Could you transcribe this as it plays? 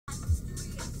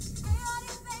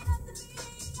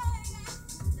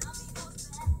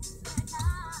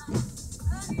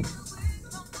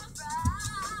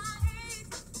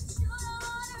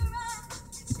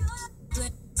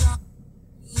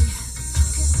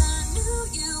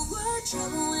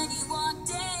trouble when you walked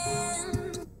in.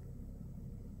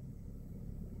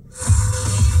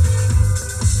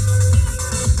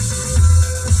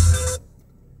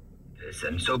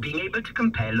 So being able to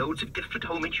compare loads of different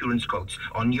home insurance quotes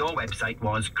on your website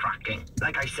was cracking.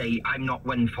 Like I say, I'm not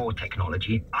one for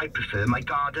technology. I prefer my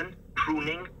garden,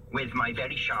 pruning, with my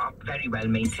very sharp, very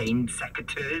well-maintained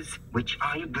secateurs, which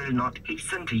I will not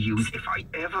hasten to use if I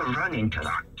ever run into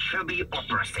that chubby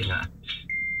opera singer.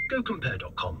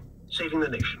 GoCompare.com, saving the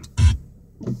nation.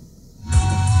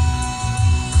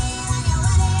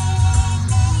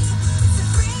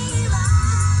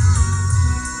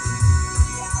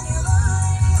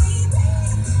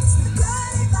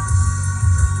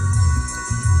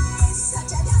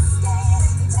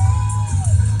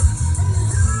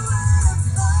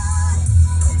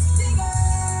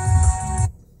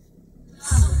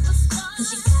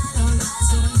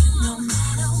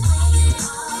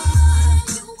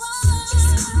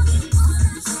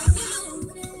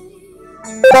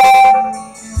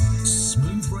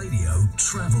 Smooth Radio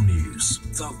travel news.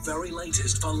 The very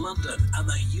latest for London and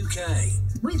the UK.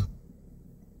 With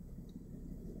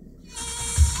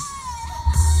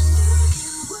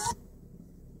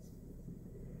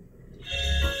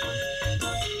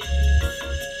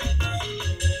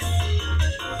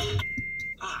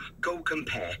Go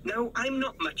compare. Now, I'm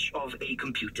not much of a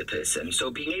computer person,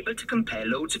 so being able to compare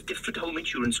loads of different home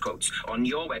insurance quotes on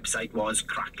your website was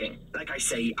cracking. Like I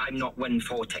say, I'm not one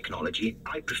for technology.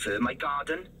 I prefer my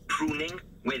garden, pruning,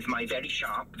 with my very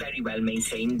sharp, very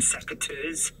well-maintained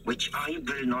secateurs, which I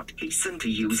will not hasten to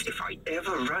use if I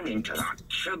ever run into that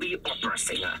chubby opera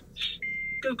singer.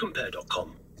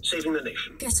 GoCompare.com, saving the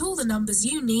nation. Get all the numbers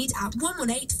you need at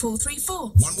 118434.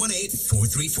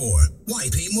 118434. Why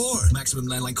pay more? Maximum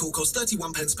landline call cost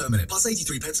 31 pence per minute plus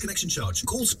 83 pence connection charge.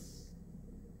 Calls.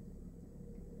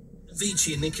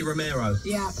 Vici and Nicky Romero.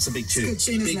 Yeah. That's a big tune. Good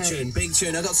tune, big isn't it? tune, big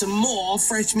tune. I got some more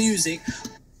fresh music.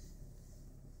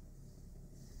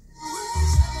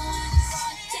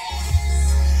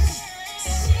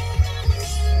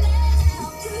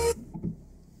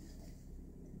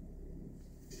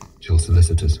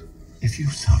 Solicitors. If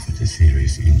you've suffered a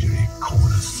serious injury, call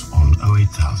us on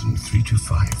 08000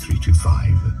 325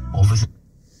 325 or visit.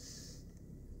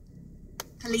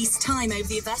 Police time over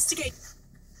the investigation.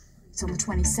 On the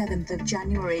 27th of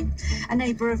January, a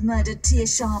neighbour of murdered Tia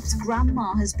Sharp's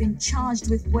grandma has been charged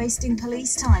with wasting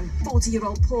police time.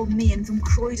 40-year-old Paul Meehan from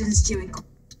Croydon's due in.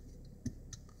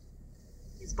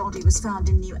 His body was found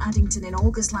in New Addington in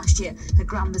August last year. Her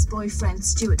grandma's boyfriend,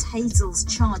 Stuart Hazel's,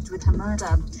 charged with her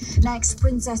murder. Next,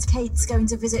 Princess Kate's going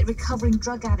to visit recovering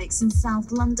drug addicts in South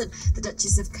London. The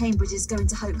Duchess of Cambridge is going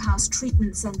to Hope House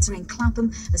Treatment Centre in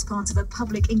Clapham as part of her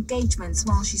public engagements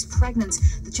while she's pregnant.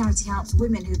 The charity helps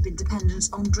women who've been dependent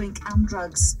on drink and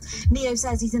drugs. Neo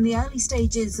says he's in the early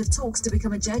stages of talks to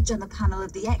become a judge on the panel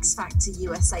of the X Factor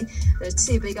USA. There are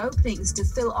two big openings to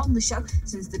fill on the show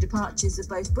since the departures of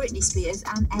both Britney Spears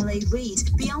and L.A. Reid.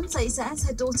 Beyonce says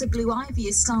her daughter Blue Ivy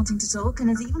is starting to talk and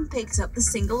has even picked up the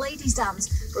Single Ladies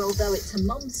dance. But although it's her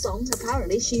mum's song,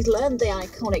 apparently she's learned the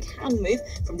iconic hand move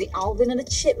from the Alvin and the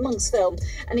Chipmunks film.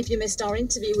 And if you missed our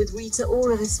interview with Rita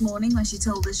Ora this morning where she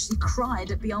told us she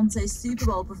cried at Beyonce's Super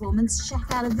Bowl performance,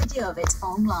 check out a video of it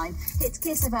online. Hit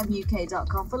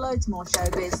kissfmuk.com for loads more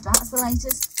showbiz. That's the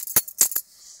latest.